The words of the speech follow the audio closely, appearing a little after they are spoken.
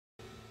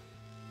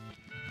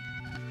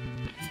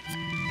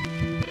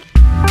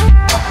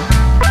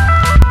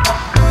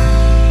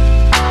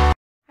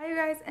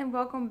and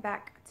welcome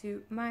back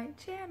to my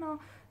channel.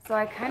 So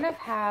I kind of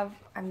have,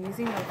 I'm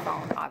using my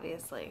phone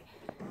obviously,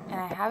 and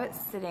I have it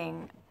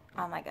sitting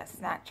on like a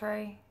snack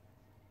tray,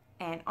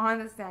 and on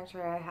the snack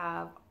tray I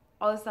have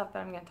all the stuff that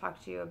I'm going to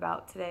talk to you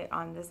about today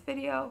on this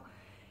video.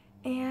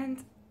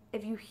 And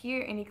if you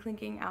hear any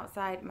clinking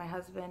outside, my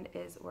husband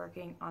is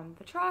working on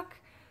the truck,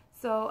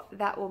 so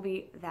that will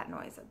be that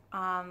noise.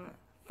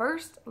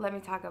 First, let me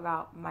talk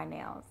about my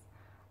nails.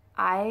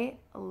 I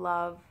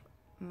love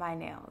my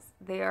nails.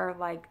 They are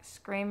like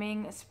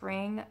screaming,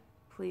 spring,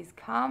 please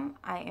come.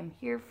 I am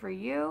here for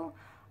you.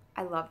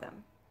 I love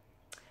them.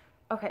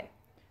 Okay,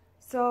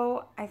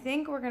 so I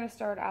think we're going to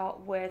start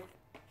out with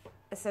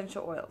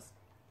essential oils.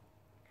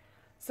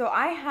 So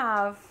I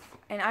have,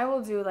 and I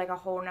will do like a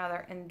whole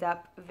nother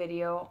in-depth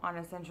video on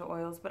essential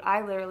oils, but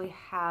I literally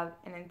have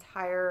an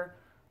entire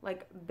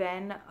like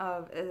bin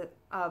of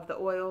the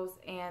oils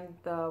and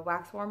the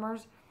wax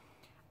warmers.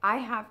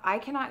 I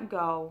cannot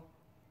go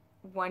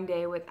one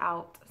day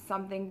without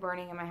something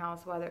burning in my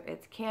house, whether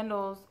it's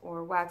candles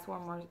or wax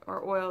warmers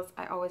or oils.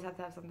 I always have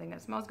to have something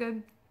that smells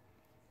good.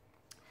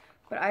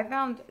 But I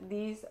found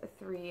these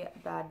three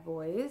bad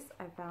boys.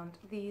 I found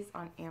these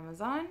on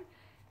Amazon,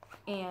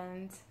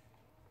 and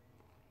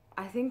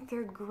I think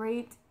they're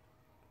great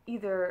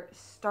either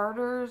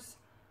starters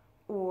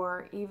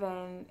or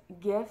even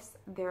gifts.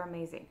 They're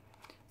amazing.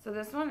 So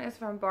this one is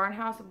from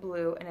Barnhouse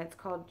Blue, and it's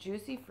called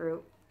Juicy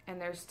Fruit, and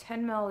there's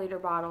 10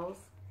 milliliter bottles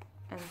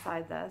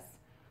inside this,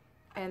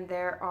 and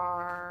there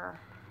are,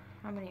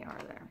 how many are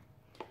there?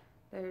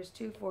 There's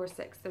 2, 4,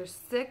 6. There's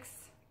 6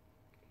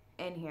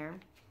 in here,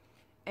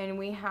 and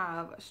we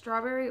have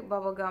strawberry,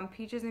 bubblegum,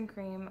 peaches and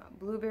cream,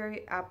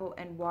 blueberry, apple,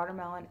 and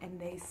watermelon, and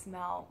they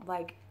smell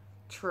like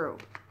true.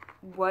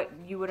 What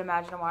you would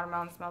imagine a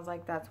watermelon smells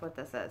like, that's what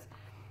this is.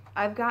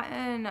 I've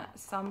gotten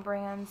some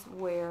brands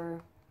where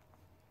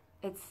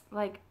it's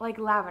like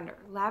lavender.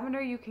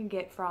 Lavender you can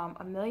get from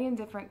a million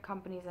different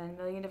companies and a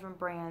million different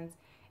brands,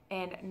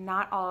 and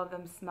not all of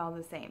them smell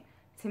the same.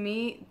 To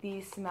me,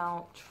 these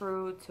smell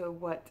true to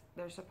what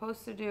they're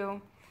supposed to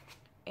do,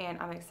 and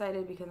I'm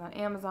excited because on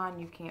Amazon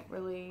you can't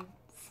really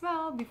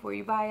smell before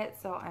you buy it,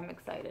 so I'm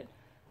excited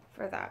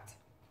for that.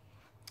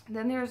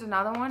 Then there's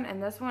another one,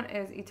 and this one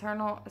is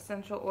Eternal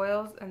Essential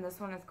Oils, and this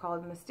one is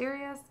called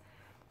Mysterious.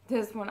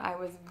 This one I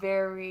was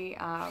very,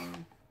 I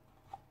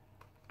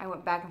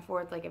went back and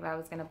forth like if I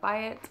was going to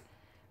buy it.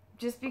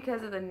 Just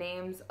because of the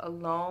names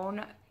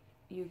alone,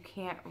 you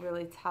can't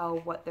really tell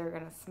what they're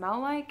going to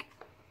smell like.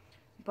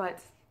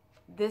 But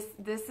this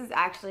is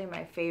actually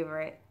my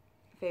favorite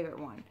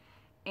one.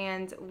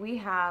 And we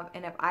have,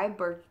 and if I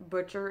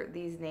butcher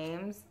these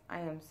names,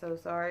 I am so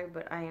sorry,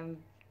 but I am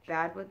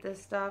bad with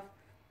this stuff.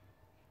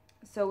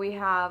 So we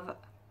have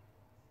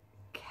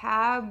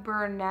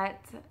Cabernet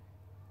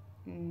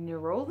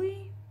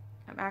Neroli.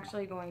 I'm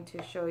actually going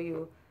to show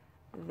you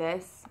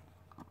this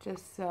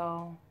just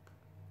so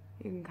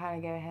you can kind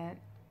of get a hint.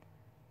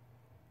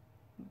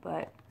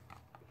 But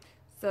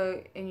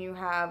so, and you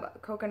have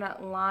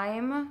coconut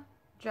lime,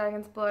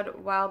 dragon's blood,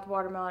 wild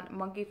watermelon,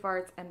 monkey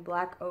farts, and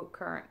black oak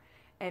currant.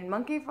 And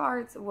monkey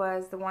farts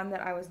was the one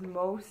that I was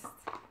most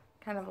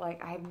kind of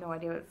like, I have no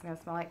idea what it's going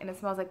to smell like, and it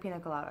smells like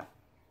pina colada.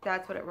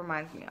 That's what it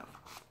reminds me of.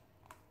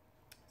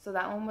 So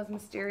that one was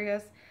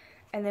Mysterious.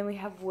 And then we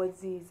have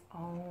Woodsy's.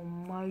 Oh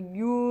my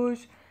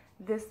gosh.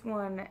 This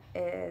one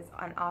is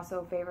an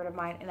also favorite of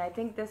mine. And I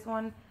think this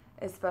one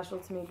is special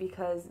to me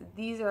because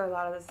these are a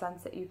lot of the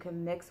scents that you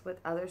can mix with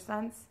other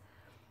scents.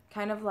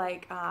 Kind of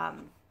like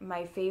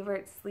my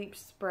favorite sleep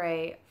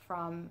spray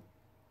from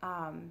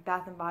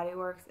Bath & Body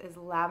Works is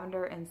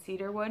lavender and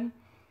cedarwood.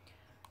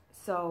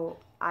 So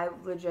I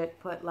legit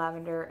put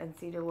lavender and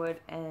cedarwood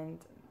in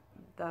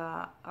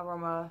the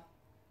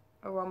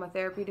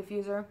aromatherapy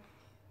diffuser,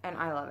 and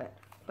I love it.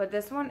 But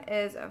this one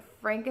is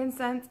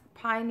frankincense,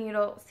 pine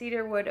needle,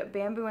 cedarwood,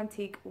 bamboo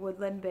antique,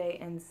 woodland bay,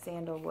 and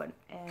sandalwood,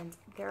 and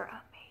they're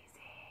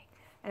amazing.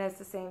 And it's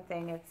the same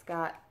thing. It's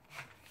got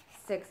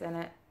 6 in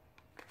it,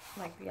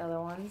 like the other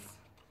ones.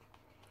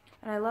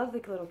 And I love the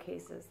little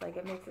cases. Like,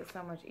 it makes it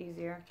so much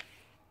easier.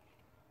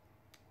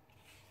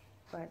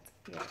 But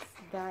yes,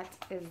 that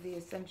is the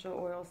essential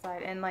oil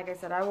side. And like I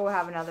said, I will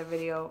have another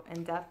video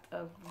in depth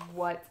of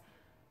what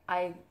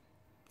I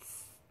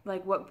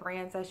like, what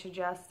brands I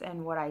suggest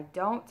and what I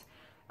don't,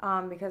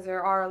 because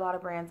there are a lot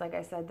of brands, like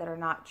I said, that are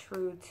not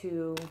true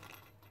to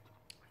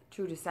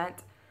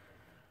scent.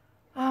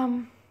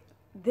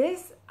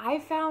 I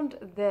found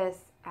this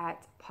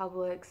at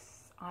Publix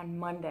on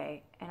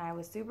Monday, and I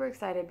was super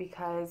excited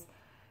because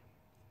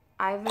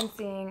I've been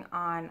seeing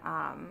on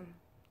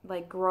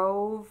like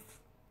Grove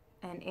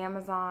and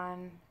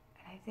Amazon,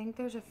 and I think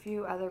there's a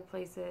few other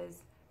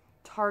places,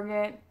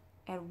 Target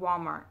and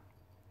Walmart,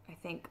 I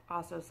think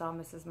also sell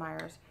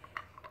mrs.myers.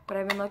 But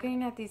I've been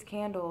looking at these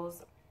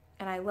candles,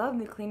 and I love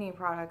the cleaning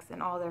products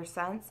and all their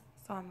scents,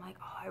 so I'm like,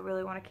 oh, I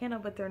really want a candle,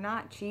 but they're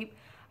not cheap.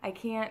 I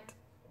can't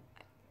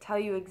tell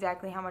you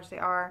exactly how much they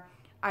are.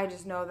 I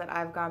just know that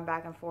I've gone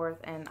back and forth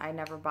and I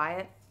never buy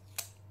it.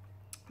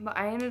 But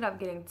I ended up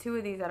getting 2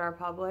 of these at our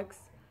Publix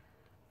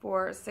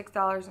for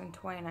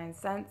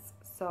 $6.29.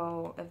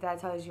 So if that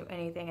tells you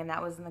anything, and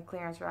that was in the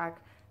clearance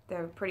rack,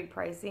 they're pretty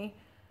pricey.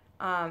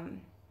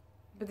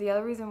 But the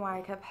other reason why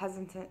I kept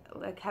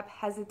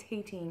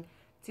hesitating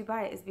to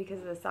buy it is because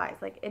of the size.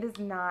 Like, it is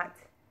not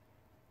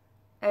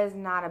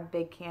a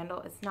big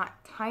candle. It's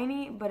not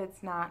tiny, but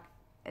it's not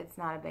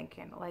a big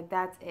candle. Like,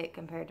 that's it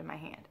compared to my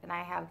hand, and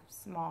I have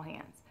small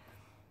hands.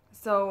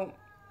 So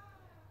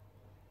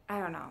I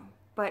don't know,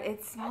 but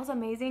it smells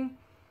amazing.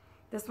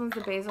 This one's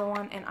the basil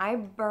one, and I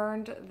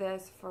burned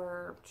this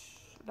for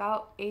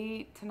about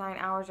 8 to 9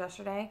 hours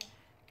yesterday,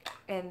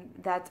 and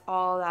that's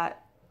all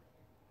that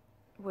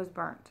was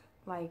burnt.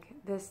 Like,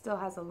 this still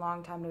has a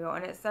long time to go,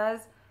 and it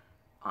says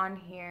on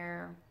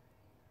here,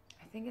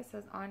 I think it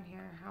says on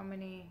here how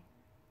many,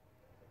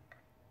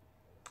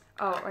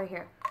 oh, right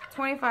here,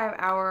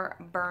 25-hour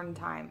burn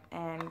time,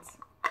 and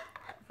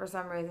for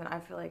some reason I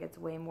feel like it's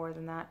way more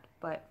than that,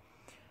 but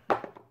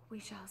we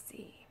shall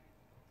see.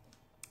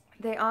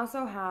 They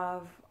also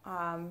have,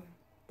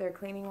 their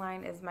cleaning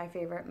line is my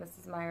favorite,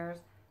 Mrs. Myers.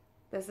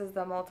 This is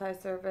the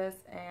multi-service,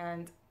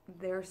 and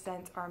their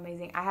scents are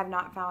amazing. I have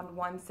not found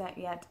one scent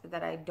yet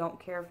that I don't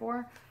care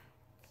for.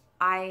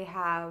 I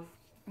have,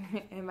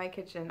 in my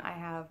kitchen, I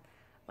have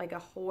like a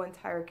whole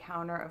entire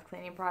counter of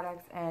cleaning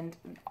products, and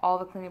all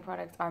the cleaning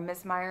products are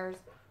Miss Myers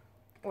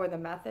or the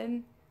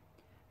Method.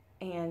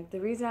 And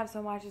the reason I have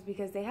so much is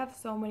because they have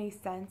so many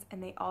scents,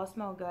 and they all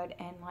smell good,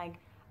 and like,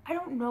 I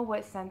don't know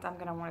what scent I'm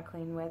going to want to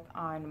clean with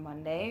on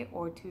Monday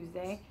or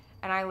Tuesday,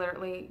 and I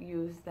literally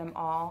use them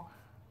all,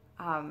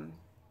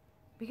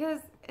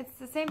 because it's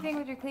the same thing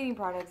with your cleaning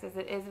products as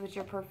it is with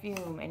your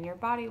perfume and your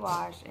body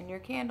wash and your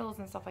candles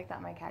and stuff like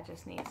that. My cat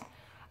just sneezed.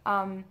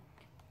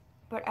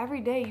 But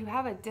every day you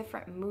have a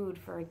different mood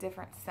for a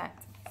different scent.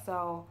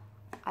 So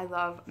I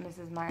love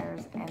Mrs.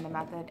 Myers and the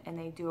Method, and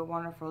they do a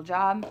wonderful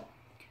job.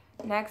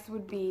 Next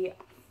would be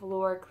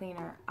floor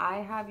cleaner. I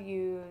have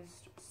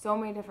used so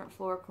many different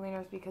floor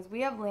cleaners because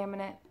we have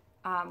laminate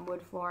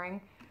wood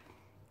flooring,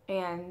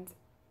 and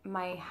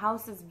my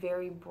house is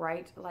very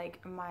bright.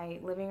 Like, my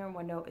living room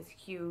window is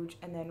huge,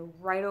 and then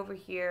right over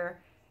here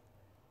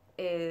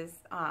is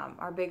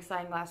our big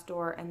sliding glass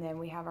door, and then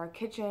we have our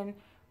kitchen,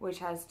 which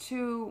has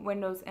 2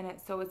 windows in it,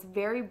 so it's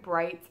very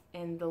bright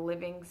in the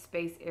living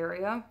space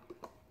area.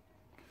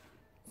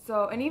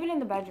 So, and even in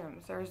the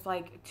bedrooms, there's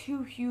like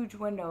 2 huge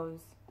windows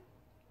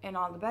in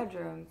all the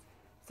bedrooms,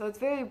 so it's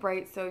very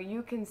bright, so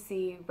you can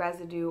see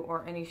residue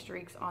or any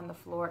streaks on the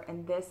floor,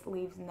 and this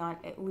leaves none.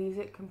 It leaves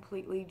it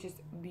completely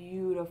just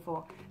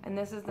beautiful. And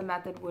this is the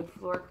Method wood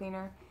floor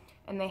cleaner,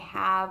 and they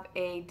have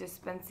a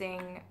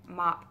dispensing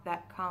mop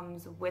that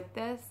comes with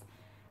this,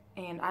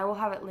 and I will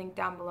have it linked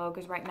down below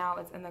because right now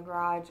it's in the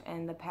garage,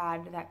 and the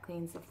pad that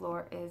cleans the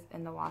floor is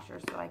in the washer,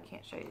 so I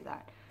can't show you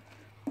that,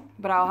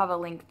 but I'll have a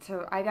link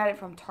to, I got it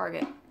from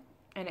Target,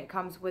 and it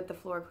comes with the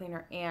floor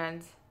cleaner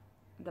and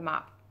the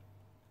mop.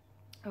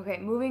 Okay,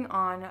 moving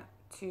on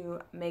to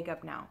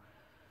makeup now.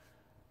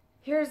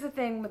 Here's the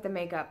thing with the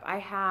makeup. I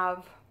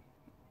have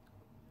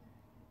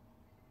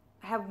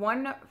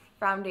one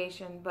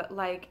foundation, but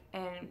like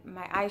in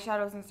my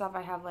eyeshadows and stuff,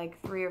 I have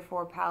like 3 or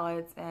 4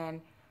 palettes,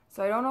 and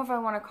so I don't know if I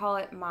want to call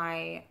it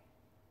my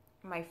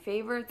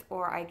favorites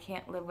or I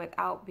can't live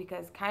without,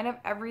 because kind of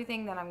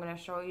everything that I'm going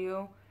to show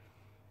you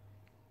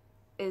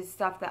is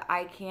stuff that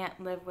I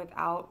can't live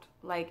without.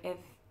 Like, if,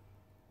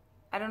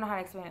 I don't know how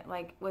to explain it,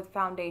 like with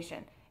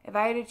foundation. If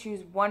I had to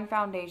choose one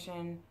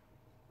foundation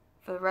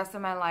for the rest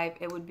of my life,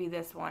 it would be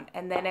this one.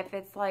 And then if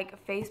it's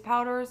like face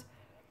powders,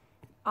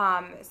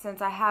 since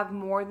I have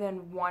more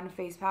than one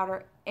face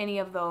powder, any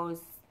of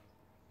those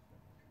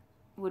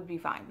would be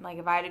fine. Like,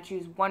 if I had to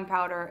choose one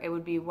powder, it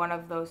would be one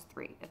of those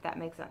 3, if that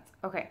makes sense.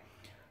 Okay,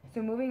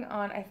 so moving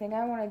on, I think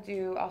I want to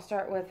do, I'll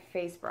start with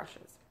face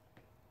brushes.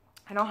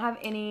 I don't have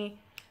any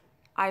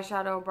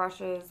eyeshadow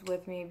brushes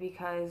with me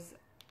because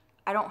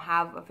I don't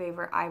have a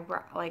favorite eye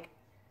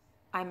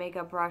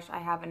makeup brush. I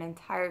have an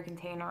entire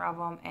container of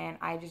them, and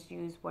I just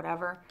use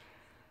whatever.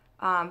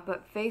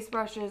 But face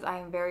brushes I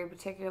am very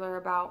particular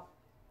about,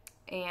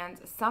 and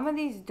some of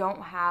these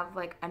don't have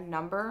like a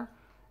number,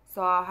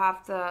 so I'll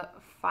have to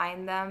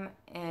find them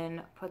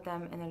and put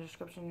them in the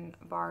description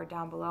bar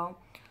down below.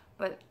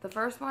 But the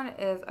first one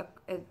is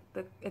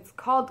it's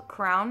called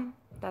Crown.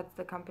 That's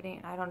the company,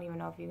 and I don't even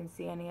know if you can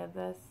see any of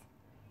this.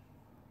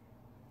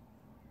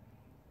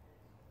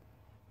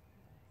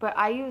 But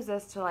I use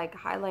this to like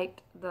highlight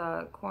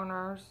the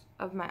corners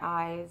of my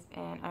eyes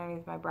and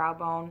underneath my brow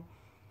bone.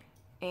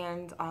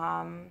 And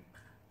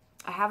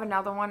I have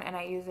another one, and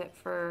I use it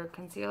for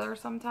concealer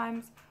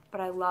sometimes. But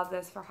I love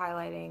this for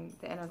highlighting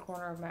the inner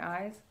corner of my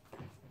eyes.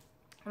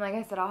 And like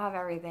I said, I'll have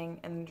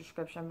everything in the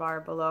description bar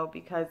below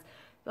because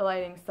the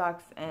lighting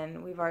sucks,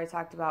 and we've already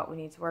talked about we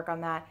need to work on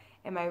that.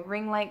 And my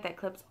ring light that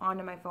clips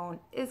onto my phone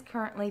is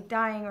currently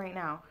dying right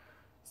now.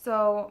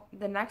 So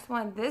the next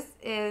one, this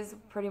is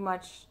pretty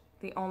much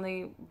the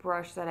only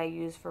brush that I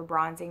use for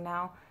bronzing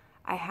now.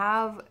 I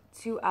have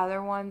 2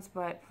 other ones,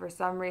 but for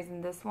some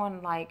reason this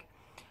one, like,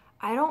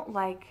 I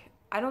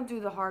don't do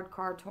the hard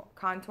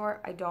contour.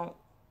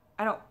 I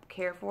I don't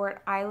care for it.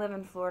 I live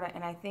in Florida,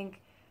 and I think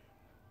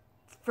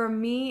for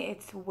me,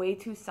 it's way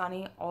too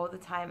sunny all the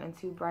time and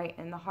too bright,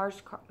 and the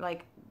harsh,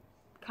 like,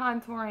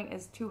 contouring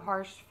is too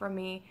harsh for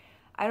me.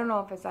 I don't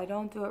know if it's I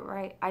don't do it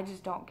right. I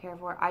just don't care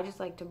for it. I just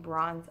like to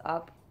bronze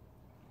up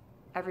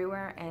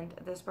everywhere, and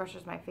this brush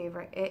is my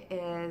favorite. It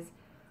is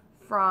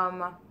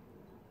from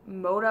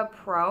Moda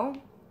Pro,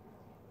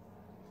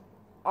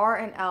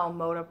 R&L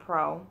Moda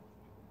Pro.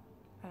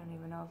 I don't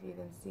even know if you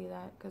can see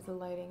that because the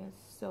lighting is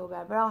so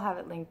bad, but I'll have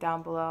it linked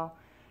down below.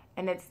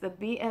 And it's the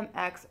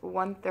BMX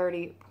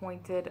 130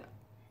 Pointed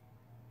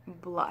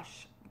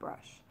Blush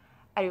brush.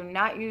 I do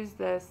not use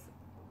this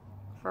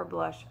for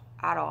blush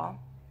at all.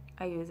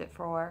 I use it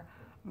for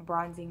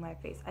bronzing my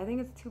face. I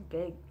think it's too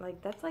big. Like,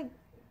 that's like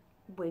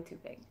way too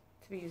big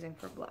to be using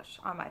for blush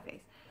on my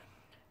face.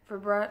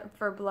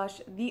 For blush,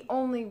 the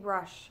only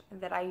brush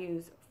that I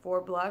use for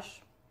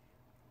blush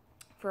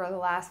for the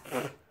last,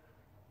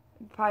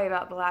 probably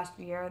about the last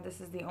year,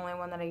 this is the only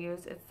one that I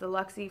use. It's the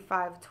Luxie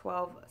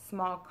 512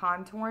 Small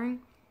Contouring.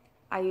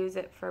 I use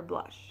it for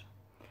blush.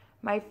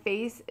 My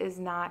face is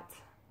not,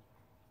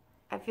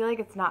 I feel like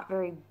it's not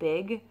very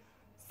big,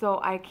 so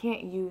I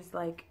can't use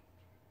like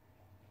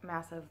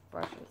massive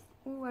brushes.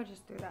 Ooh, I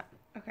just threw that.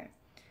 Okay.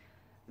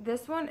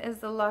 This one is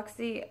the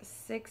Luxie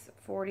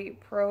 640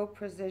 Pro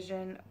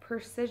Precision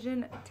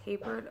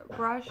Tapered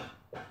Brush.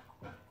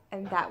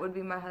 And that would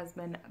be my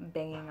husband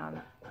banging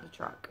on the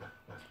truck.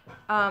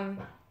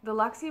 The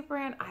Luxie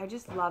brand, I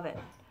just love it.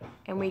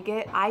 And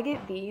I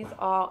get these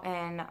all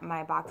in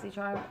my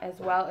BoxyCharm, as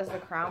well as the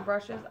crown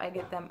brushes. I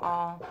get them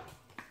all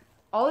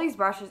these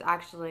brushes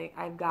actually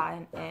I've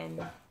gotten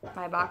in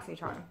my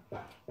BoxyCharm.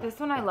 This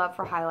one I love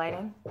for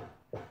highlighting.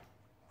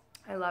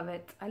 I love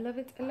it. I love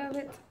it. I love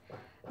it.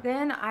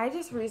 Then I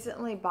just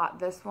recently bought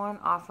this one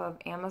off of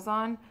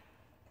Amazon.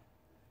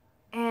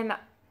 And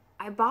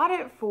I bought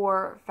it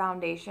for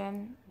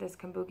foundation, this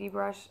Kabuki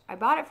brush. I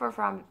bought it for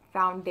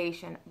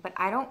foundation, but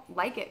I don't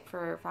like it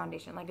for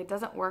foundation. Like, it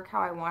doesn't work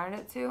how I wanted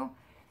it to.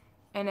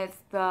 And it's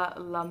the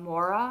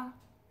Lamora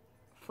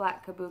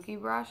flat Kabuki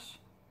brush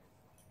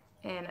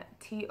in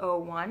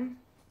T01.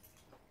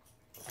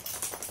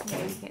 No,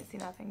 you can't see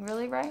nothing.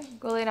 Really, Ray?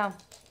 Go lay down.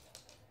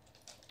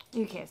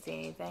 You can't see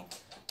anything.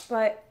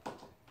 But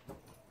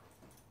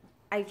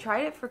I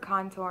tried it for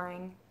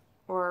contouring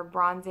or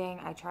bronzing.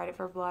 I tried it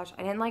for blush.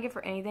 I didn't like it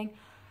for anything.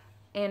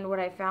 And what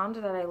I found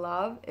that I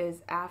love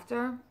is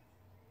after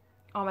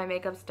all my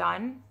makeup's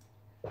done,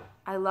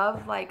 I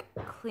love like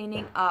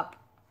cleaning up.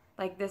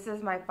 Like, this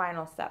is my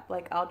final step.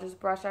 Like, I'll just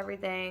brush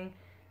everything.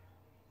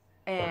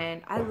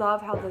 And I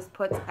love how this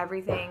puts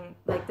everything,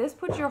 like, this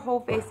puts your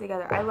whole face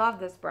together. I love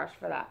this brush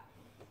for that.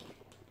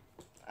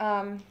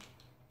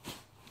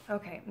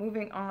 Okay,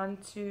 moving on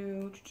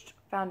to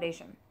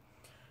foundation.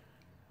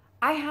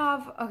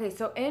 Okay,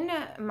 so in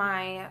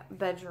my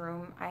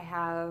bedroom, I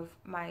have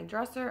my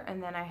dresser,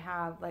 and then I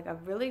have like a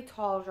really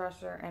tall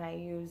dresser, and I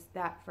use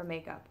that for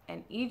makeup.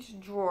 And each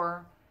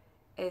drawer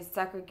is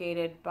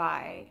segregated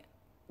by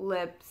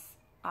lips,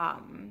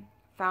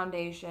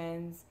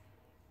 foundations.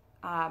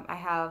 I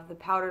have the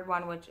powdered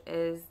one, which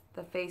is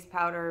the face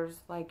powders,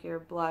 like your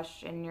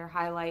blush and your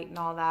highlight and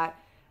all that.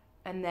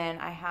 And then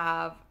I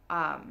have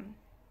an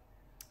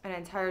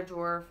entire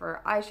drawer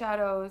for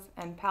eyeshadows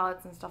and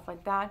palettes and stuff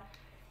like that.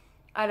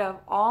 Out of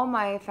all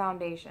my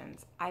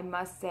foundations, I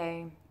must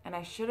say, and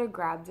I should have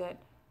grabbed it,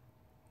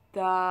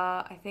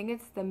 I think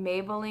it's the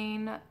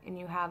Maybellin, and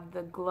you have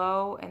the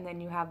glow, and then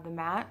you have the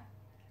matte.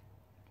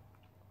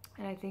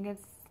 And I think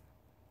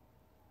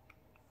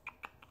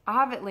I'll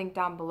have it linked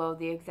down below,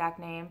 the exact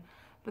name.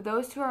 But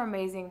those two are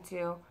amazing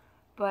too.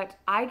 But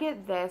I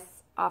get this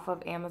off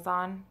of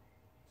Amazon.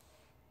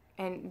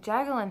 And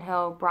Jaclyn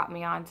Hill brought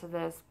me onto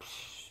this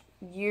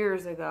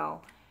years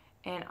ago.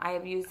 And I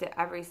have used it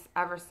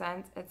ever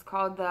since. It's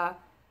called the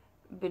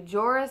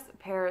Bourjois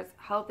Powder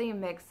Healthy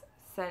Mix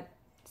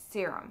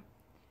Serum.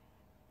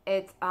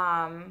 It's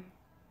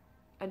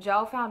a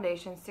gel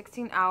foundation,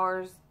 16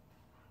 hours,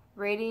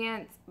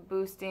 radiance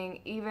boosting,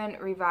 even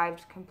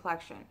revived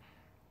complexion.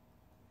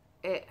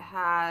 It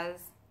has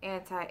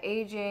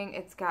anti-aging.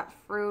 It's got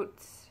fruit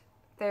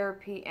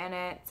therapy in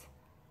it.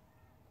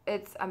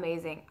 It's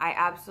amazing. I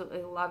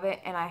absolutely love it,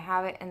 and I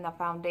have it in the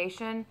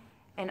foundation.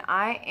 And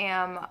I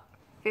am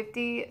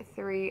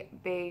 53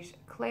 beige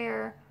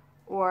clear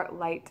or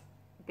light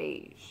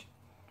beige.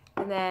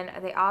 And then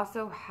they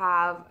also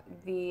have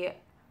the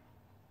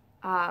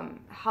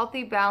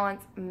Healthy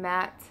Balance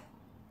Matte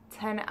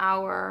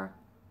 10-Hour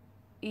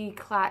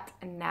Eclat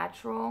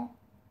Natural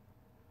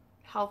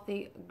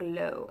Healthy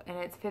Glow. And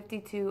it's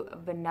 52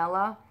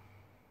 Vanilla.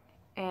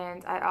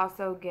 And I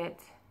also get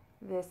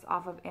this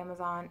off of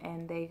Amazon,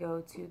 and they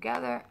go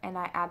together. And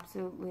I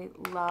absolutely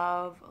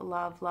love,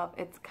 love, love.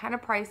 It's kind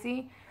of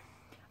pricey.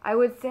 I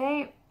would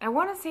say, I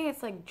want to say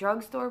it's like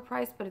drugstore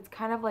price, but it's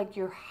kind of like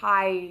your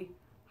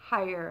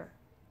higher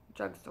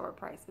drugstore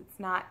price. It's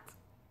not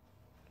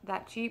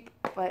that cheap,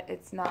 but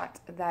it's not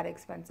that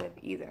expensive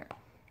either.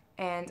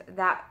 And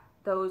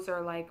those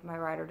are like my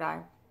ride or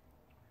die.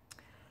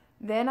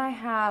 Then I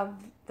have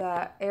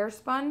the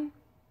Airspun.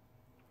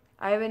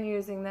 I've been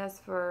using this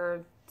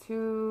for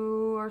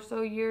 2 or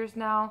so years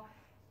now,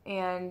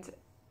 and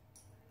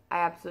I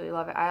absolutely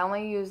love it. I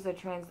only use the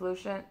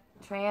translucent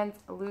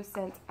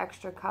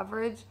extra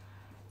coverage,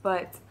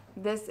 but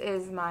this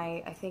is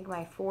my, I think,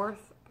 my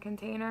 4th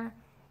container.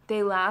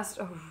 They last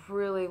a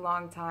really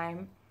long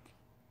time.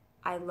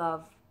 I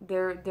love,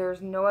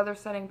 there's no other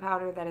setting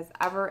powder that is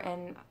ever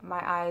in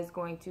my eyes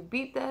going to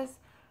beat this.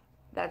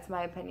 That's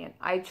my opinion.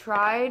 I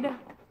tried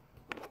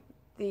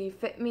the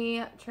Fit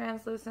Me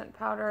translucent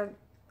powder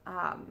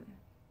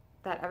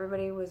that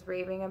everybody was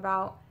raving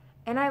about,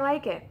 and I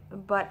like it,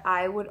 but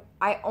I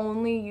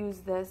only use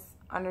this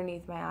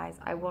underneath my eyes.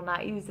 I will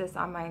not use this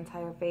on my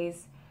entire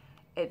face.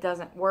 It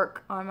doesn't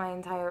work on my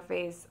entire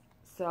face,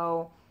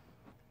 so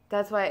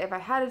that's why if I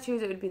had to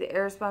choose, it would be the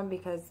Airspun,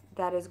 because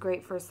that is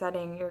great for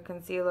setting your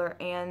concealer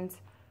and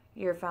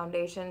your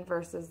foundation,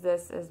 versus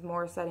this is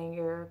more setting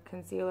your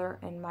concealer,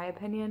 in my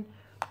opinion.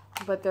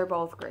 But they're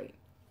both great.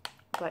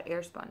 But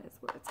Airspun is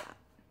where it's at.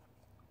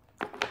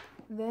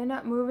 Then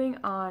moving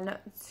on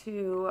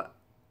to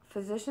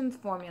Physicians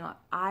Formula.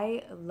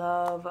 I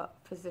love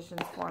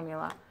Physicians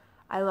Formula.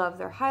 I love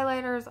their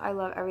highlighters. I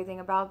love everything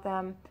about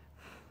them.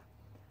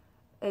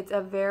 It's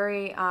a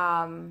very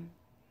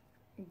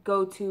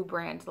go-to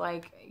brand.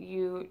 Like,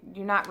 you're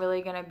not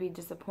really going to be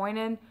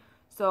disappointed.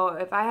 So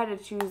if I had to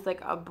choose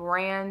like a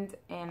brand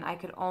and I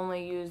could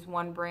only use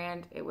one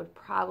brand, it would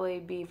probably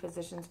be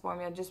Physicians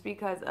Formula, just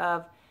because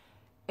of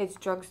its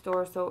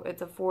drugstore, so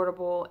it's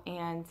affordable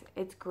and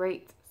it's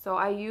great. So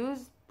I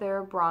use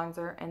their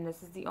bronzer, and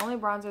this is the only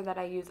bronzer that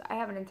I use. I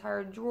have an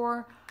entire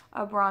drawer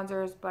of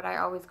bronzers, but I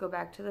always go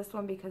back to this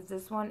one because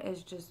this one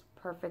is just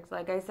perfect.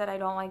 Like I said, I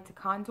don't like to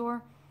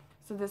contour,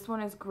 so this one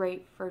is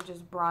great for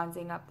just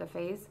bronzing up the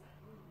face.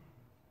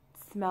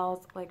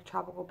 Smells like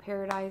tropical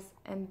paradise,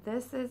 and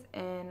this is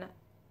in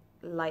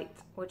light,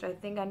 which I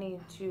think I need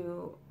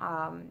to,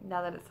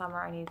 now that it's summer,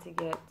 I need to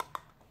get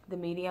the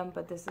medium,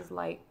 but this is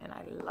light and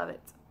I love it.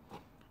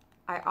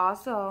 I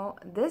also,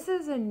 this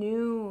is a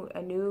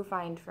new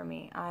find for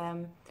me.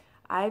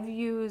 I've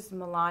used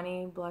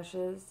Milani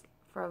blushes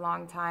for a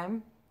long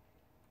time,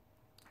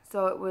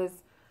 so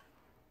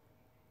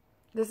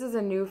this is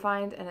a new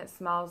find, and it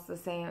smells the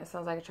same. It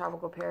smells like a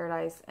tropical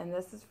paradise. And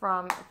this is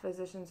from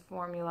Physicians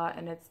Formula,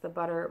 and it's the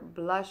Butter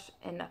Blush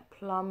in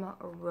Plum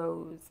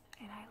Rose.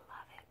 And I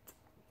love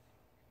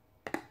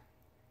it.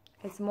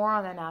 It's more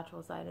on the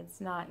natural side.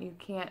 It's not, you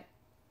can't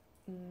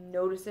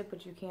notice it,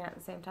 but you can at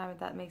the same time, if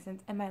that makes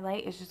sense. And my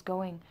light is just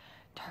going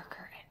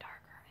darker and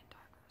darker and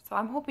darker. So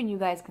I'm hoping you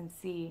guys can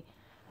see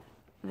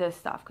this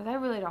stuff, because I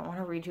really don't want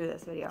to redo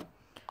this video.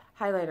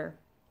 Highlighter.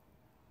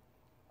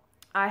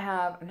 I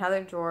have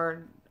another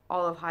drawer,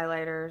 all of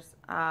highlighters,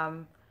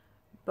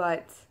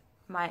 but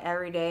my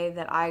everyday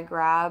that I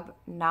grab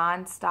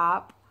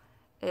non-stop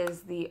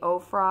is the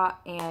Ofra,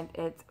 and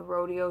it's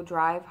Rodeo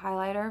Drive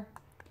highlighter.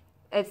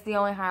 It's the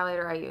only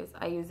highlighter I use.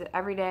 I use it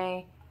every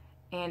day,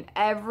 and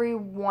every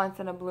once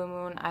in a blue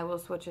moon I will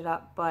switch it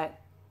up, but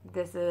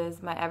this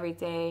is my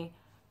everyday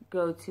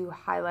go-to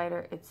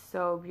highlighter. It's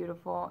so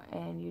beautiful,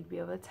 and you'd be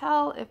able to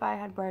tell if I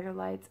had brighter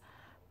lights,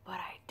 but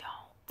I don't.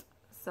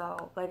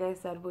 So, like I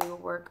said, we will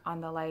work on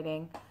the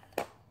lighting,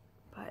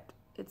 but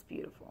it's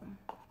beautiful.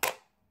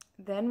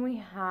 Then we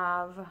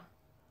have,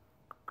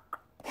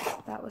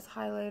 that was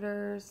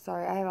highlighters.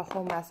 Sorry, I have a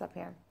whole mess up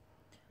here.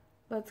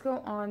 Let's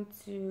go on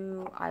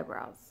to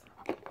eyebrows.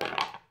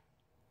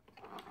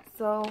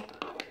 So,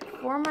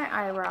 for my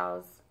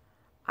eyebrows,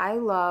 I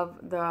love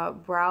the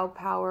Brow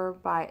Power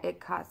by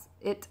It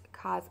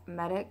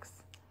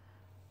Cosmetics.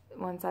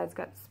 One side's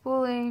got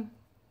spoolie.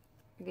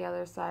 The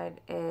other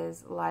side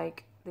is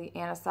like the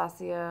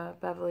Anastasia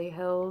Beverly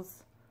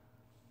Hills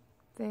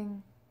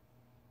thing.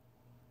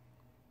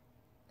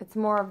 It's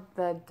more of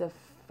the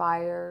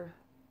Defier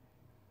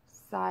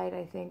side,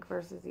 I think,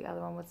 versus the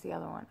other one. What's the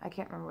other one? I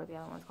can't remember what the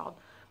other one's called.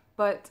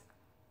 But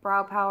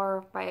Brow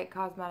Power by It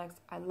Cosmetics,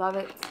 I love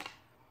it.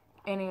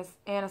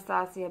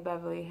 Anastasia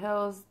Beverly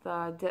Hills,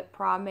 the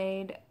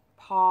Dipbrow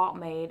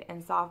Pomade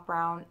in Soft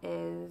Brown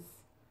is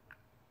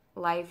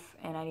life,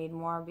 and I need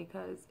more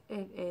because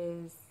it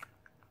is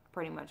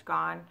pretty much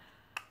gone.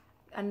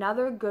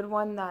 Another good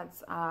one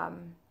that's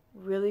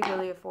really,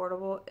 really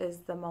affordable is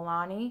the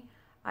Milani.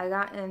 I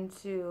got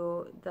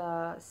into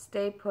the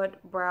Stay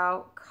Put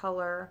Brow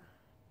Color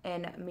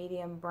in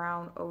Medium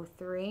Brown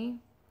 03.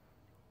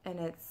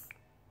 And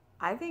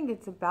I think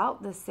it's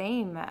about the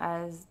same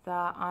as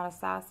the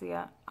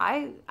Anastasia.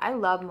 I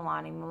love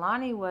Milani.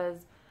 Milani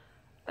was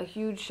a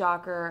huge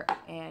shocker,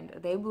 and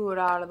they blew it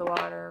out of the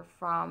water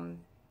from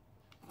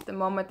the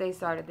moment they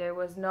started. There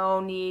was no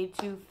need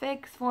to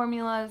fix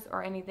formulas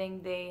or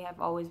anything. They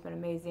have always been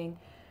amazing.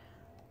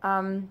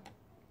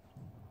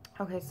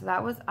 Okay, so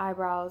that was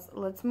eyebrows.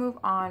 Let's move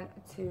on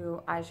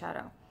to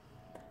eyeshadow.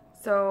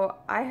 So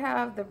I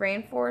have the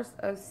Rainforest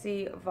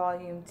OC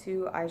Volume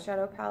 2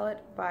 eyeshadow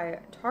palette by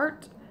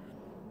Tarte,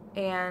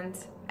 and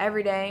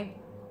everyday,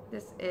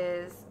 this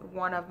is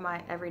one of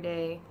my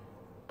everyday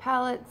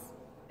palettes.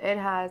 It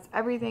has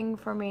everything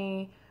for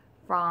me,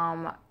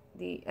 from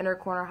the inner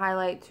corner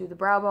highlight to the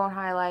brow bone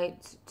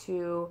highlight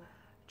to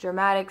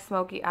dramatic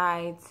smoky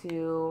eye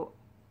to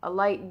a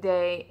light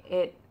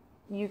day.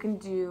 You can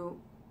do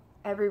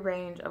every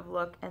range of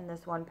look in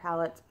this one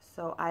palette.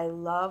 So I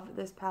love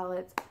this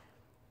palette.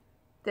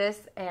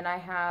 This, and I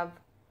have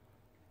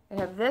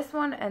this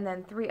one and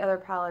then 3 other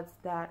palettes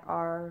that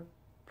are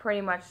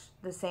pretty much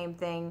the same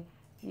thing.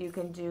 You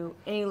can do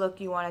any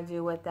look you want to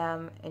do with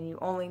them, and you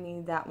only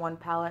need that one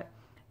palette.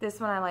 This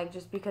one I like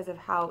just because of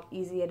how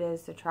easy it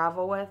is to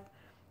travel with.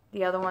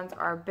 The other ones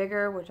are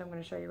bigger, which I'm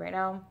going to show you right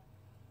now.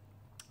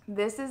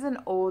 This is an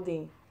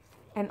oldie.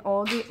 An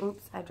oldie.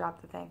 Oops, I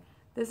dropped the thing.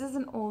 This is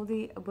an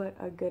oldie, but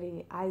a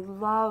goodie. I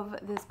love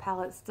this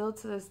palette still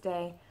to this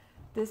day.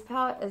 This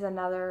palette is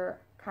another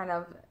kind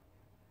of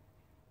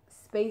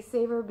space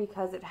saver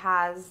because it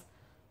has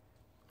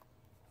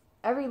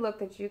every look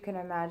that you can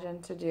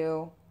imagine to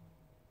do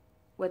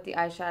with the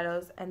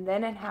eyeshadows, and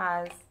then it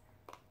has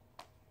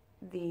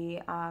the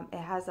it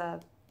has a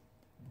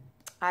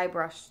eye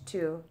brush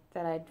too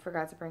that I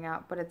forgot to bring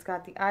out, but it's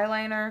got the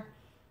eyeliner,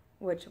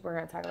 which we're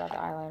going to talk about the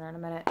eyeliner in a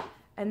minute,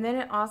 and then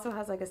it also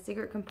has like a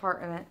secret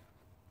compartment,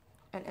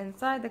 and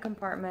inside the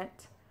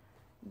compartment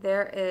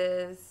there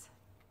is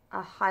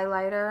a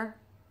highlighter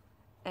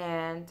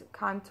and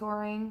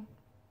contouring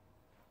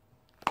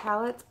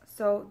palette.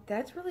 So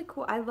that's really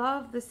cool. I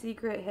love the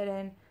secret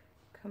hidden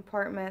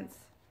compartments.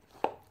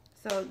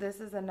 So this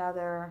is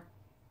another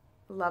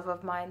love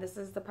of mine. This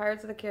is the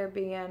Pirates of the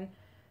Caribbean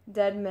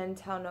Dead Men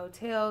Tell No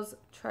Tales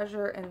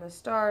Treasure in the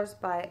Stars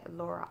by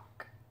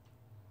Lorac.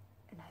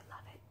 And I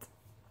love it.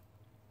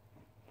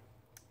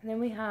 And then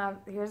we have,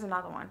 here's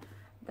another one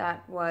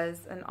that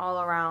was an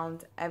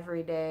all-around,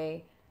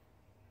 everyday,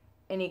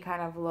 any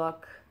kind of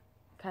look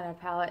kind of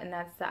palette, and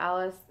that's the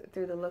Alice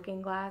Through the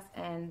Looking Glass.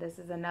 And this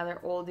is another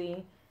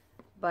oldie,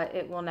 but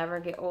it will never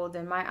get old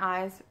in my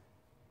eyes.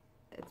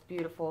 It's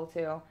beautiful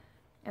too.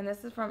 And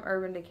this is from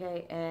Urban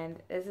Decay, and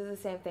this is the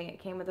same thing. It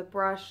came with a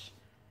brush,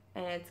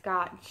 and it's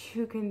got,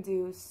 you can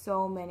do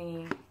so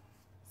many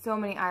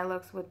eye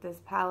looks with this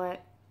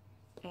palette,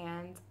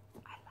 and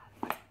I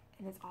love it.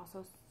 And it's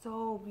also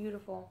so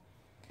beautiful.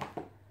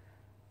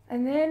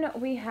 And then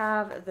we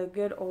have the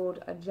good old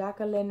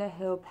Jaclyn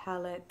Hill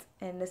palette,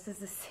 and this is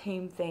the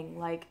same thing.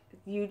 Like,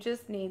 you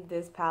just need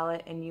this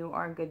palette and you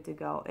are good to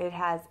go. It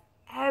has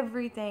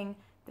everything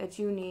that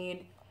you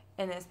need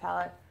in this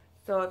palette.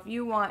 So if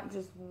you want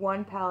just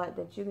one palette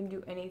that you can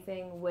do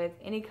anything with,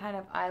 any kind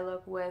of eye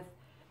look with,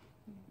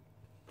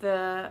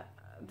 the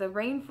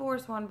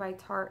Rainforest one by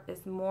Tarte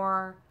is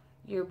more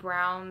your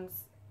browns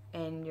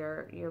and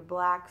your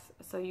blacks,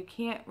 so you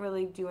can't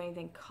really do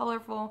anything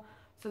colorful.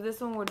 So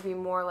this one would be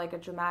more like a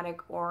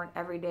dramatic or an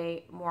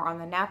everyday, more on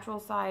the natural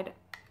side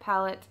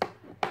palette.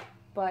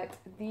 But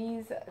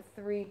these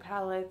 3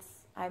 palettes,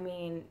 I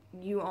mean,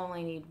 you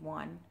only need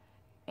one.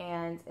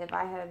 And if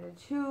I had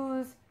to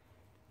choose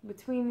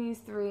between these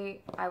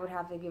 3, I would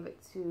have to give it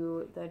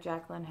to the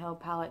Jaclyn Hill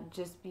palette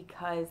just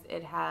because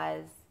it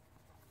has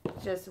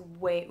just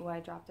I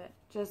dropped it.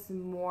 Just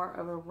more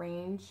of a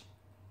range,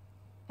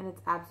 and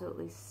it's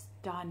absolutely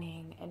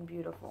stunning and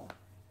beautiful.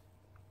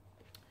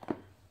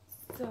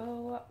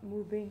 So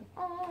moving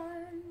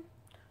on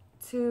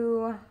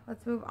to,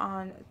 let's move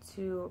on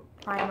to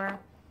primer.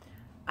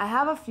 I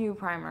have a few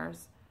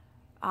primers.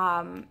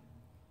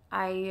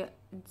 I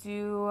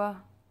do,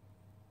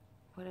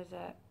 what is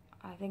it?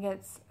 I think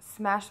it's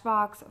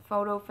Smashbox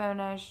Photo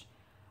Finish.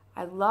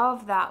 I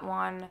love that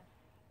one.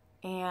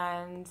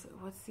 And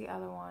what's the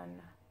other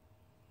one?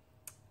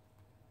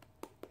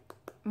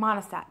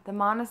 Monistat. The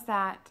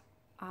Monistat,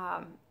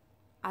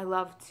 I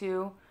love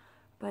too.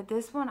 But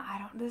this one,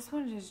 this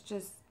one is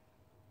just,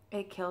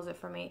 it kills it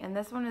for me. And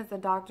this one is the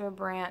Dr.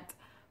 Brandt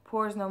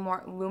Pores No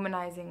More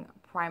Luminizing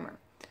Primer.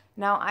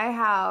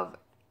 Now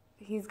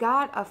he's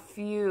got a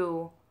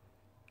few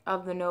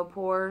of the no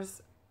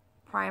pores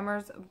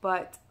primers,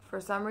 but for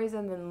some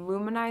reason the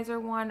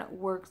luminizer one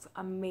works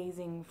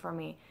amazing for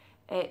me.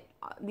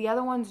 The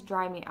other ones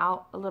dry me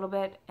out a little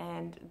bit,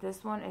 and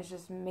this one is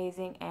just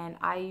amazing, and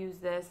I use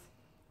this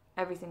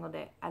every single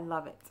day. I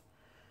love it.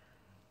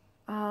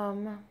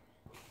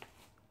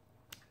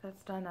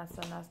 That's done.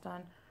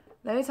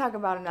 Let me talk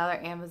about another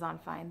Amazon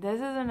find. This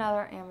is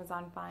another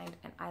Amazon find,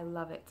 and I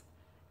love it.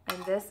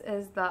 And this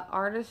is the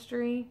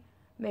Artistry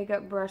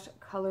Makeup Brush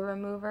Color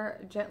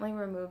Remover. Gently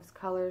removes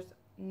colors,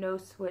 no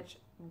switch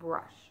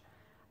brush.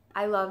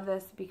 I love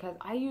this because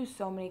I use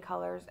so many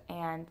colors,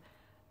 and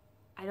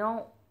I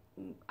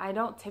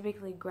don't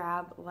typically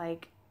grab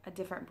like a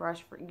different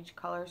brush for each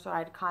color, so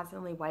I'd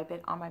constantly wipe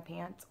it on my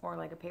pants or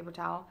like a paper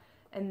towel.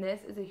 And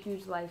this is a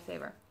huge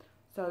lifesaver.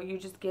 So you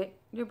just get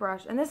your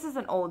brush, and this is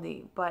an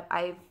oldie, but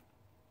I've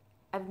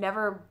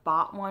never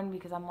bought one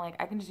because I'm like,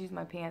 I can just use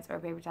my pants or a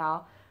paper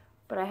towel.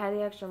 But I had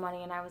the extra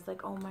money, and I was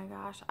like, oh my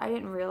gosh, I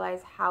didn't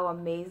realize how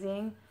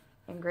amazing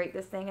and great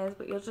this thing is.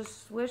 But you'll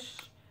just swish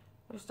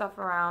your stuff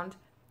around,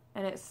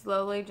 and it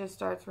slowly just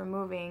starts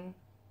removing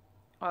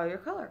all your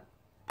color.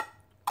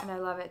 And I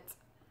love it.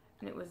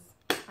 And it was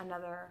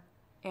another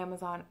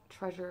Amazon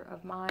treasure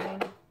of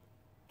mine.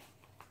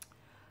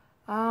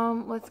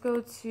 Let's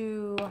go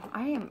to,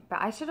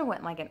 I should have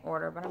went like in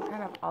order, but I'm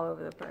kind of all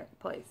over the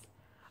place.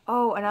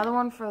 Oh, another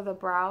one for the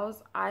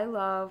brows. I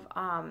love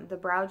the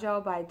brow gel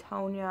by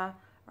Tonya,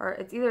 or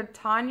it's either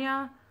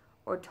Tanya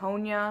or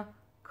Tonya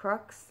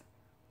Crux.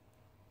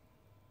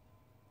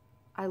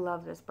 I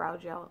love this brow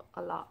gel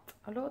a lot.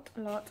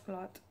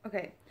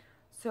 Okay,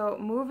 so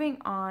moving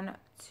on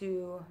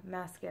to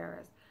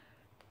mascaras.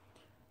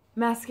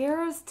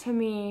 Mascaras to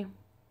me,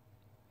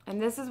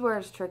 and this is where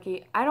it's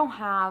tricky, I don't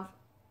have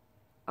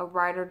a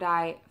ride or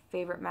die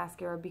favorite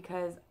mascara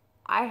because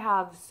I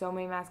have so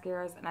many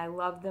mascaras and I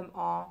love them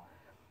all.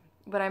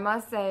 But I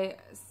must say,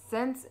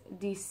 since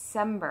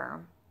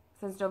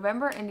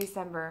November and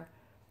December,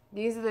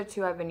 these are the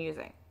two I've been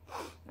using.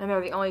 And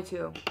they're the only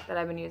two that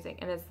I've been using.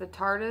 And it's the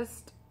Tarte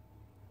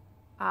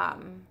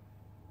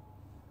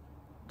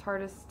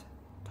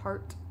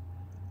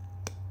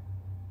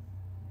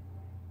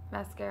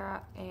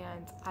mascara,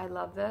 and I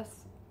love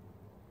this.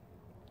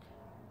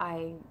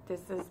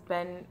 This has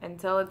been,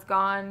 until it's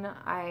gone,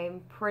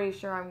 I'm pretty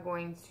sure I'm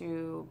going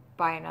to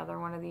buy another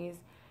one of these.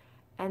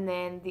 And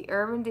then the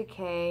Urban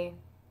Decay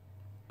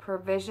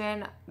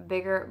Perversion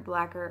Bigger,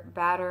 Blacker,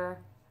 Badder.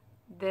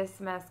 This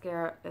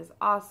mascara is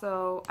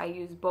also, I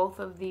use both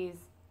of these.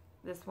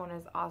 This one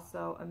is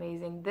also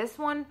amazing. This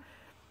one's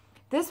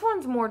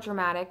more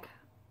dramatic,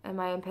 in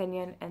my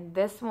opinion. And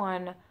this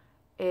one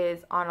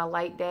is on a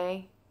light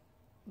day,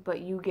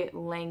 but you get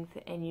length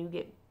and you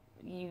get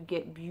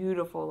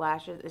beautiful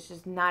lashes. It's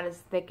just not as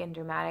thick and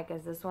dramatic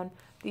as this one.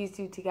 These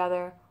two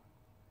together,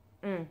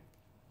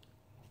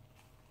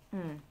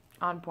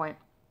 on point.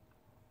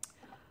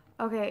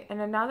 Okay,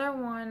 and another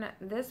one,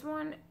 this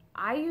one,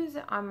 I use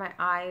it on my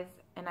eyes,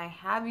 and I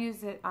have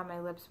used it on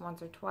my lips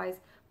once or twice,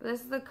 but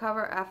this is the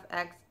Cover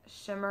FX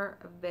Shimmer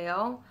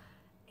Veil,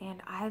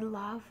 and I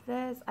love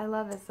this. I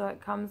love this. So it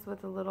comes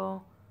with a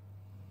little,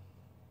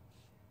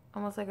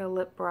 almost like a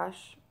lip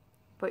brush,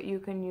 but you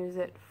can use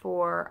it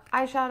for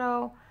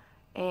eyeshadow,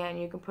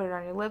 and you can put it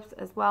on your lips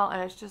as well,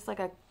 and it's just like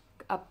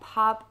a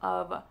pop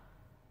of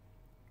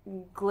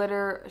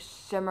glitter,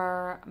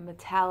 shimmer,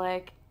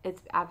 metallic.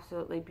 It's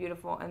absolutely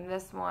beautiful, and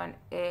this one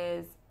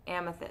is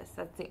Amethyst.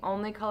 That's the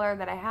only color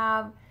that I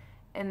have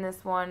in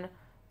this one,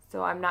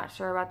 so I'm not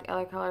sure about the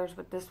other colors,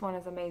 but this one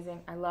is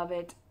amazing. I love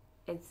it.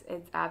 It's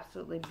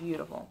absolutely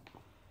beautiful.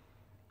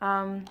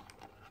 Eyeliners.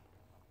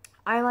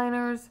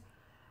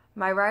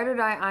 My ride or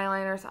die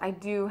eyeliners,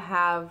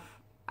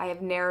 I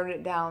have narrowed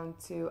it down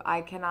to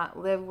I cannot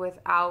live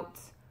without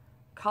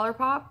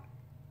ColourPop.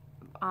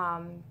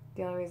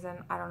 The only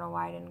reason, I don't know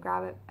why I didn't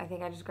grab it. I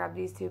think I just grabbed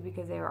these two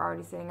because they were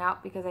already sitting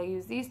out, because I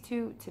used these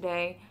two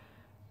today.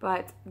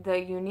 But the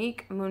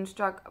Younique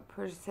Moonstruck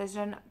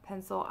Precision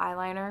Pencil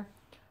Eyeliner,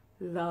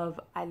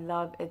 I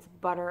love. It's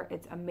butter.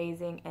 It's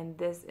amazing. And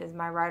this is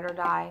my ride or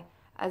die,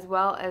 as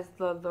well as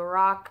the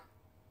Lorac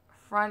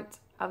Front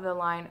of the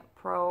Line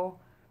Pro.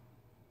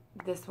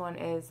 This one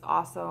is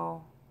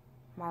also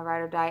my ride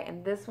or die.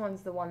 And this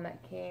one's the one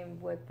that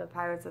came with the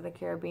Pirates of the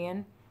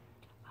Caribbean.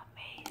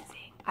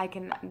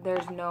 Amazing.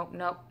 There's no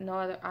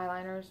other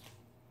eyeliners.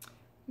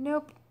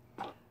 Nope.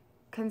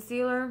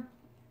 Concealer.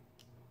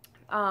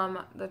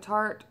 The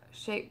Tarte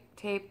Shape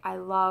tape I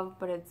love,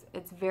 but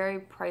it's very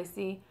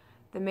pricey.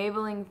 The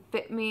Maybellin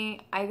Fit Me,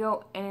 I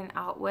go in and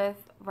out with.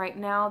 Right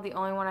now, the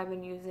only one I've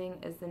been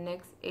using is the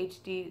NYX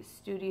HD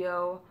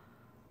Studio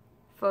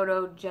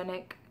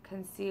Photogenic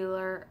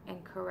Concealer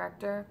and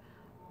Corrector.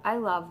 I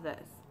love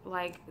this.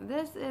 Like,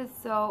 this is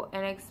so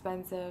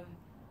inexpensive,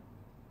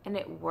 and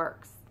it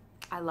works.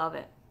 I love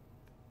it.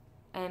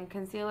 And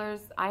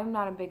concealers, I'm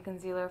not a big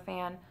concealer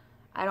fan.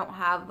 I don't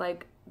have,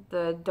 like,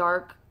 the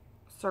dark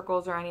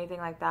circles or anything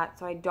like that,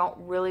 so I don't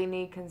really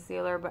need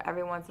concealer, but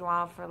every once in a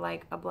while for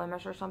like a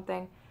blemish or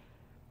something.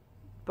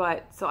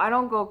 But so I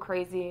don't go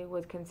crazy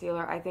with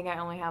concealer. I think I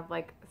only have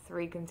like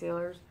 3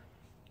 concealers,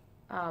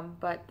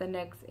 but the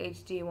NYX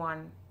HD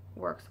one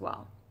works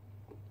well.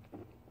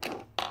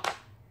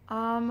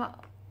 I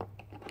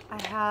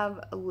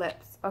have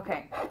lips.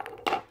 Okay,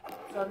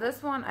 so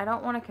this one, I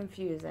don't want to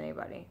confuse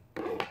anybody.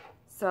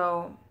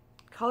 So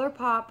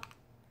ColourPop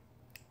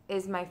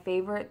is my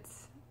favorite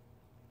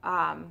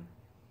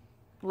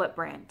lip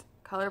brand.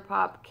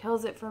 ColourPop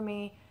kills it for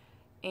me,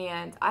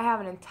 and I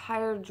have an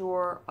entire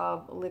drawer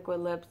of liquid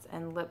lips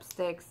and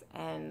lipsticks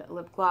and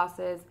lip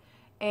glosses,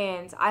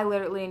 and I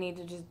literally need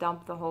to just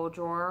dump the whole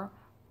drawer,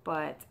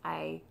 but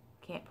I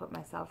can't put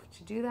myself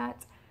to do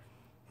that.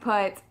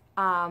 But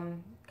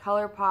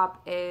ColourPop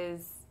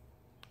is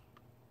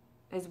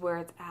where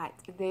it's at.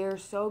 They are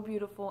so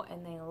beautiful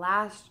and they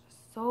last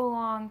so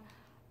long.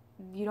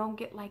 You don't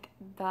get like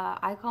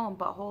I call them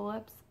butthole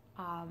lips.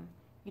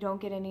 You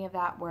don't get any of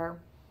that where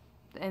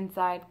the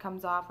inside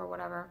comes off or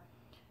whatever.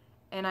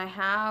 And I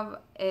have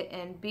it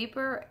in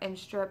beeper and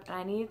strip, and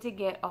I need to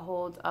get a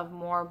hold of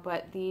more,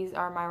 but these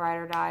are my ride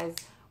or dies.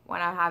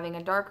 When I'm having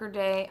a darker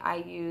day, I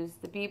use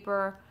the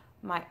beeper.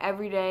 My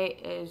everyday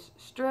is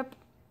strip,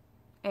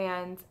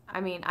 and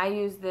I mean, I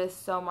use this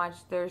so much,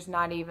 there's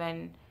not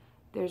even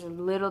There's a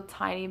little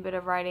tiny bit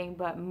of writing,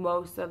 but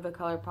most of the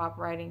ColourPop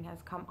writing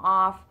has come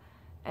off.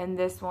 And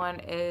this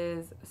one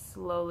is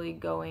slowly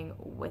going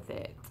with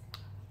it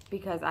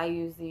because I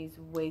use these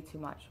way too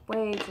much.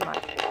 Way too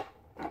much.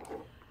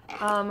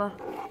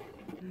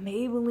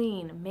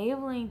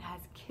 Maybelline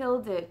has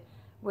killed it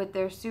with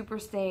their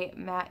Superstay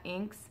matte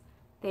inks.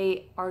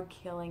 They are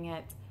killing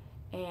it.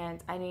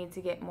 And I need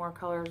to get more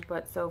colors,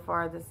 but so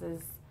far this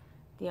is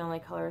the only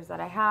colors that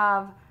I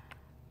have.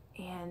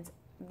 And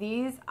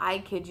these, I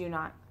kid you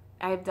not,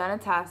 I have done a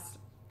test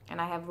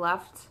and I have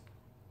left,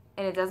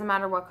 and it doesn't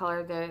matter what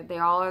color, they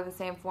all are the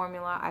same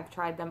formula. I've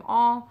tried them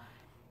all.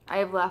 I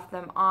have left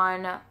them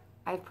on,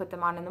 I've put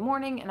them on in the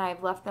morning, and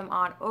I've left them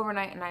on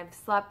overnight, and I've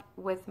slept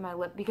with my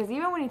lip, because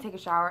even when you take a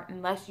shower,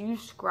 unless you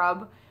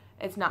scrub,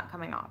 it's not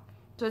coming off.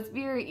 So it's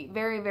very,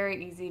 very,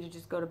 very easy to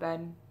just go to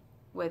bed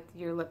with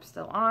your lip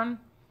still on.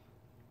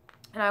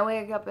 And I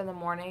wake up in the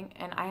morning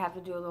and I have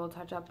to do a little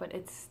touch up, but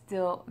it's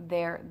still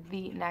there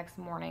the next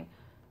morning.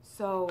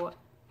 So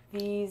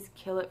these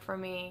kill it for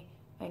me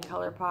in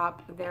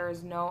ColourPop. There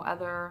is no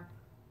other,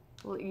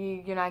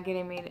 you're not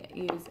getting me to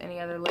use any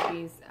other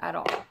lippies at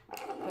all,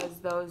 because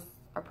those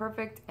are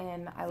perfect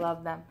and I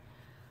love them.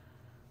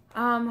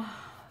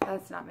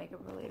 That's not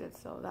makeup related,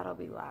 so that'll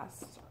be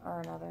last or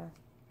another.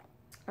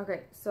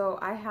 Okay, so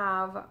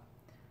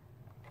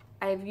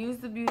I've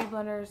used the beauty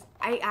blenders.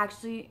 I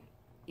actually,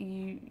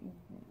 you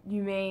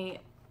may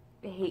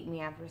hate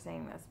me after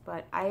saying this,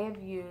 but I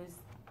have used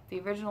the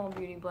original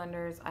beauty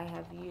blenders. I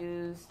have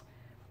used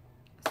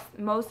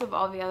most of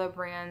all the other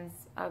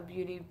brands of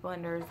beauty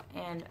blenders,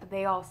 and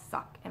they all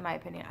suck in my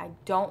opinion. I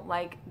don't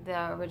like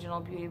the original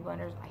beauty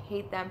blenders. I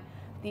hate them.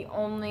 The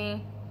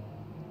only,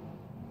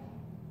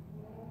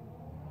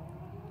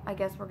 I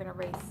guess we're gonna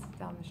race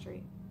down the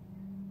street.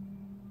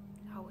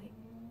 Oh wait.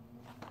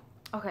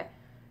 Okay.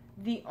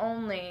 The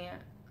only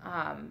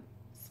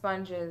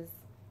sponges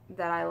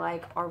that I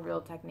like are Real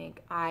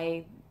Technique.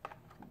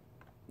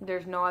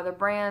 There's no other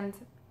brand.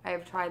 I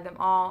have tried them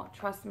all,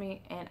 trust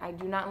me, and I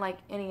do not like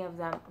any of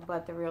them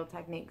but the Real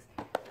Techniques.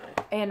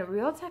 And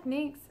Real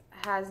Techniques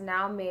has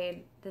now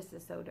made, this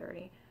is so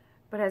dirty,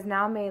 but has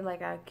now made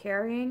like a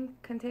carrying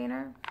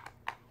container.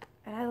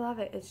 And I love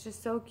it. It's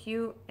just so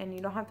cute, and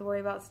you don't have to worry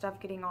about stuff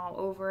getting all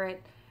over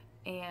it.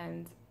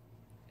 And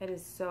it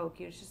is so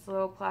cute. It's just a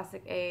little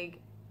plastic egg.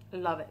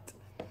 Love it.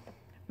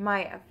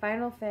 My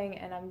final thing,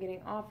 and I'm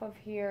getting off of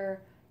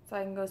here so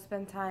I can go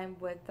spend time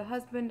with the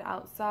husband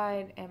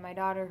outside and my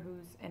daughter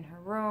who's in her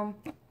room,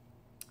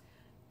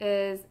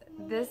 is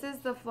this is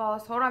the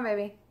Flawless, hold on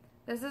baby,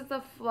 this is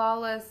the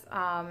Flawless, This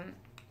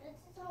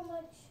is how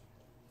much,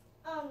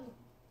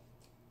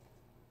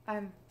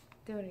 I'm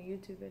doing a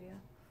YouTube video.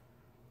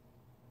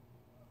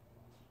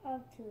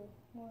 Up to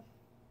more.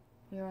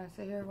 You want to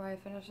sit here while I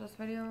finish this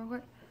video real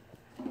quick?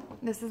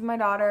 This is my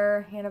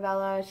daughter,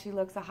 Annabella. She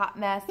looks a hot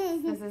mess.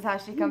 This is how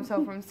she comes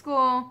home from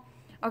school.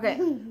 Okay,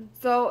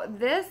 so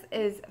this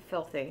is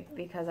filthy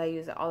because I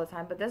use it all the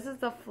time. But this is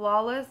the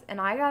Flawless, and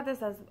I got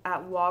this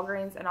at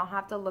Walgreens, and I'll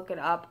have to look it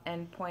up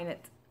and point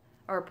it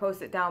or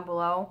post it down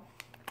below.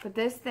 But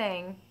this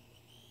thing,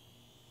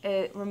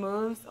 it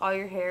removes all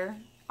your hair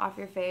off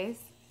your face,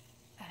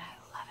 and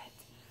I love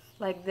it.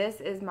 Like,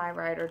 this is my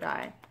ride or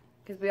die,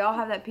 because we all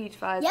have that peach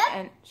fuzz, yep.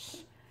 And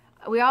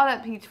we all have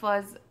that peach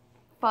fuzz,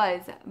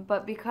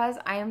 but because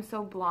I am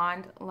so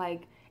blonde,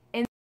 like,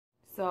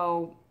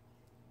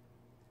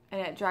 and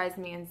it drives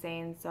me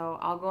insane, so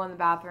I'll go in the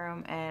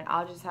bathroom and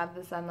I'll just have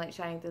the sunlight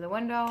shining through the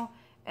window,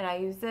 and I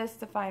use this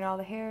to find all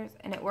the hairs,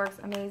 and it works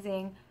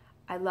amazing.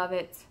 I love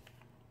it.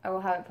 I will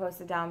have it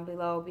posted down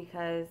below,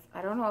 because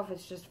I don't know if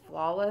it's just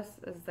Flawless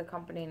is the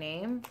company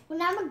name.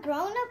 When I'm a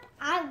grown-up,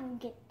 I will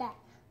get that.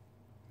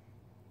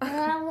 And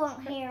I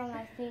want hair on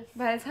my face.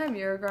 By the time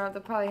you're a grown-up,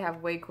 they'll probably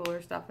have way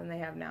cooler stuff than they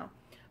have now.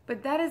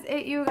 But that is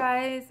it, you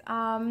guys.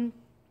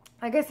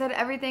 Like I said,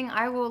 everything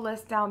I will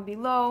list down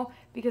below,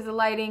 because the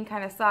lighting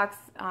kind of sucks.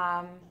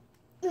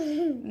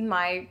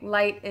 My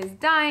light is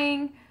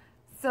dying,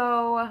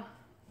 so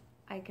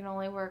I can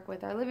only work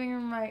with our living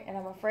room light, and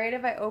I'm afraid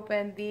if I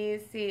open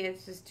these, see,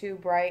 it's just too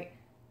bright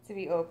to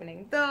be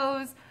opening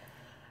those.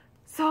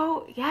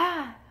 So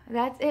yeah,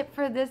 that's it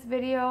for this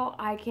video.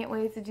 I can't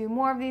wait to do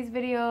more of these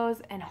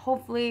videos, and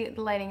hopefully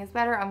the lighting is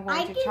better. I'm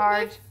going to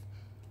charge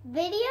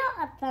video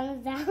a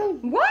thumbs down.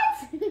 What?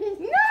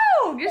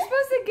 No! You're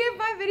supposed to give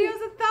my videos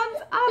a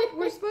thumbs up.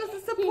 We're supposed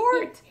to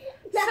support.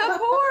 No.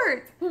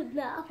 Support.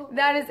 No.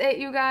 That is it,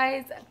 you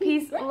guys.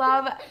 Peace,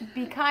 love.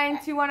 Be kind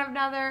to one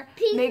another.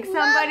 Peace, make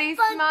somebody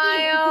love,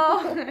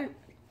 smile.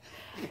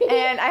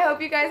 And I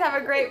hope you guys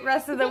have a great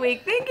rest of the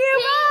week. Thank you.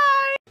 Bye.